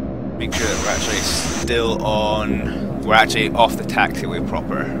 Make sure that we're actually still on. We're actually off the taxiway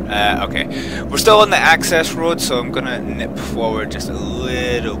proper. Okay, we're still on the access road, so I'm gonna nip forward just a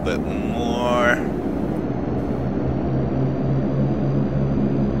little bit more.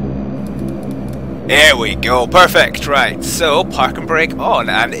 There we go, perfect, right, so park and brake on,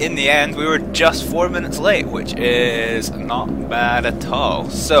 and in the end we were just 4 minutes late, which is not bad at all.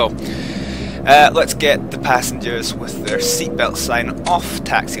 So, let's get the passengers with their seatbelt sign off,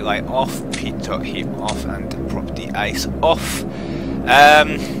 taxi light off, peat-top heap off, and property ice off.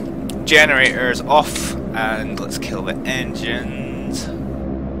 Generators off, and let's kill the engines.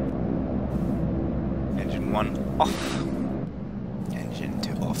 Engine 1 off.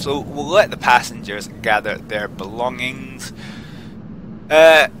 So we'll let the passengers gather their belongings.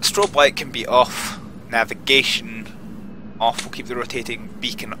 Strobe light can be off. Navigation off. We'll keep the rotating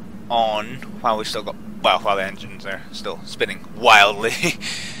beacon on while we still got, well, while the engines are still spinning wildly.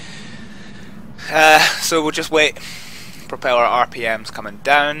 So we'll just wait. Propeller RPM's coming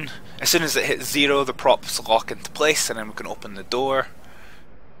down. As soon as it hits 0, the props lock into place, and then we can open the door.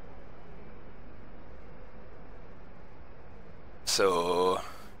 So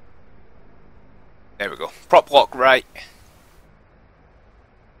there we go. Prop lock right.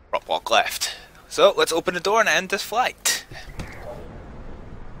 Prop lock left. So let's open the door and end this flight.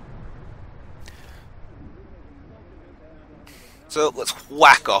 So let's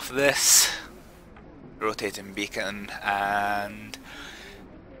whack off this rotating beacon, and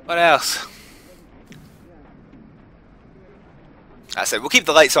what else? That's it. We'll keep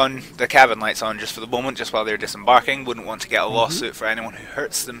the lights on, the cabin lights on just for the moment, just while they're disembarking. Wouldn't want to get a lawsuit for anyone who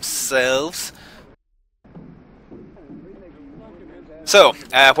hurts themselves. So,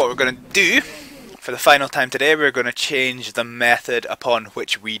 what we're going to do for the final time today, we're going to change the method upon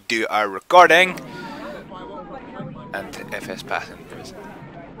which we do our recording. And to FS Passengers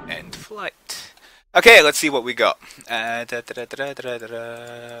end flight. Okay, let's see what we got.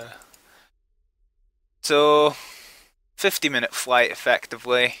 So 50-minute flight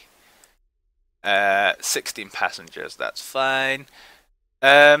effectively. 16 passengers, that's fine.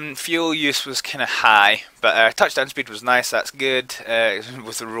 Fuel use was kind of high, but touchdown speed was nice, that's good.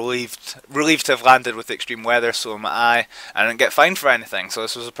 Was relieved to have landed with extreme weather, so am I. I didn't get fined for anything, so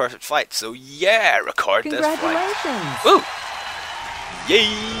this was a perfect flight. So yeah, record this flight. Congratulations! Woo!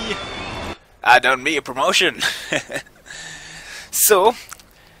 Yay! I done me a promotion. So,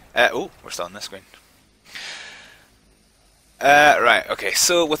 oh, we're still on this screen. Right, okay,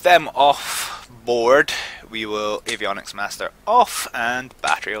 so with them off board, we will avionics master off and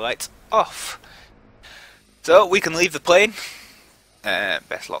battery lights off. So we can leave the plane.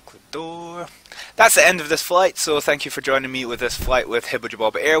 Best lock the door. That's the end of this flight, so thank you for joining me with this flight with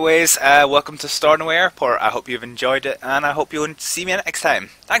Hibblejaybob Airways. Welcome to Stornoway Airport. I hope you've enjoyed it, and I hope you'll see me next time.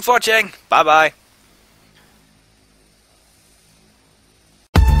 Thanks for watching. Bye bye.